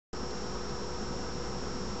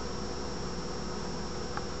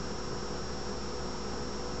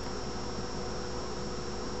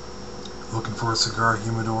for a cigar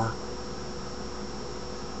humidor?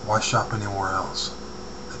 Why shop anywhere else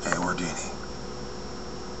than Adorini?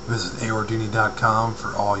 Visit Adorini.com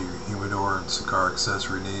for all your humidor and cigar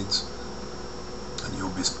accessory needs, and you'll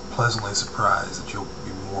be pleasantly surprised that you'll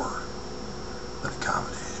be more than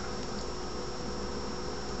accommodated.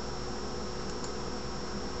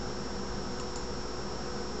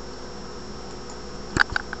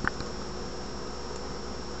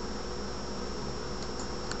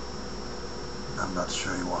 I'm about to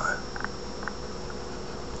show you why.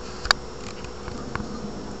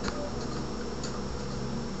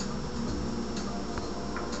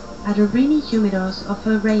 Adorini Humidors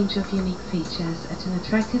offer a range of unique features at an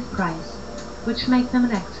attractive price, which make them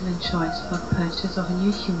an excellent choice for the purchase of a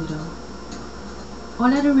new humidor. All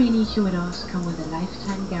Adorini Humidors come with a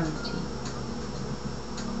lifetime guarantee.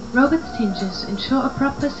 Robert's tinges ensure a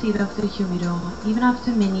proper seal of the humidor even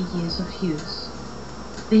after many years of use.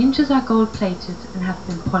 The hinges are gold-plated and have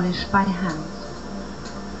been polished by hand.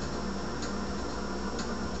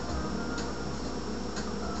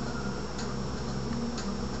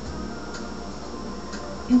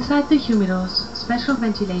 Inside the humidors, special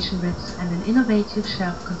ventilation ribs and an innovative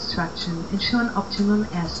shelf construction ensure an optimum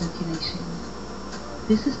air circulation.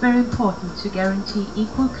 This is very important to guarantee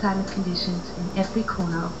equal climate conditions in every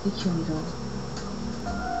corner of the humidor.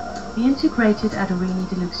 The integrated Adorini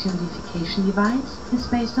Deluxe humidification device is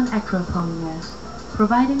based on acropolymers,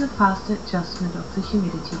 providing a faster adjustment of the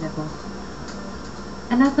humidity level.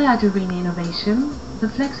 Another Adorini innovation, the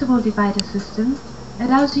flexible divider system,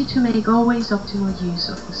 allows you to make always optimal use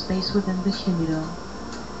of the space within the humidor.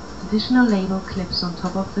 Additional label clips on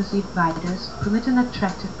top of the dividers permit an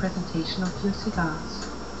attractive presentation of your cigars.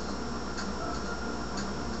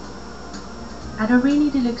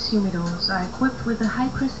 Adorini Deluxe humidors are equipped with a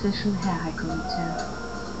high-precision hair hygrometer.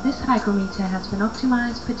 This hygrometer has been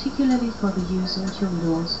optimized particularly for the use in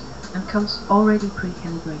humidors and comes already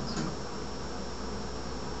pre-calibrated.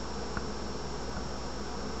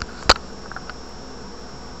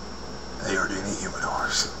 Adorini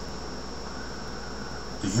Humidors.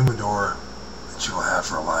 The humidor that you will have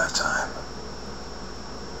for a lifetime.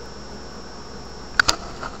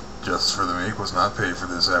 Justice for the Meek was not paid for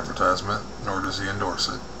this advertisement, nor does he endorse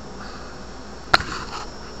it.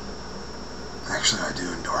 Actually, I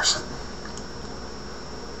do endorse it.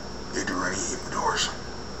 Adorini Humidors.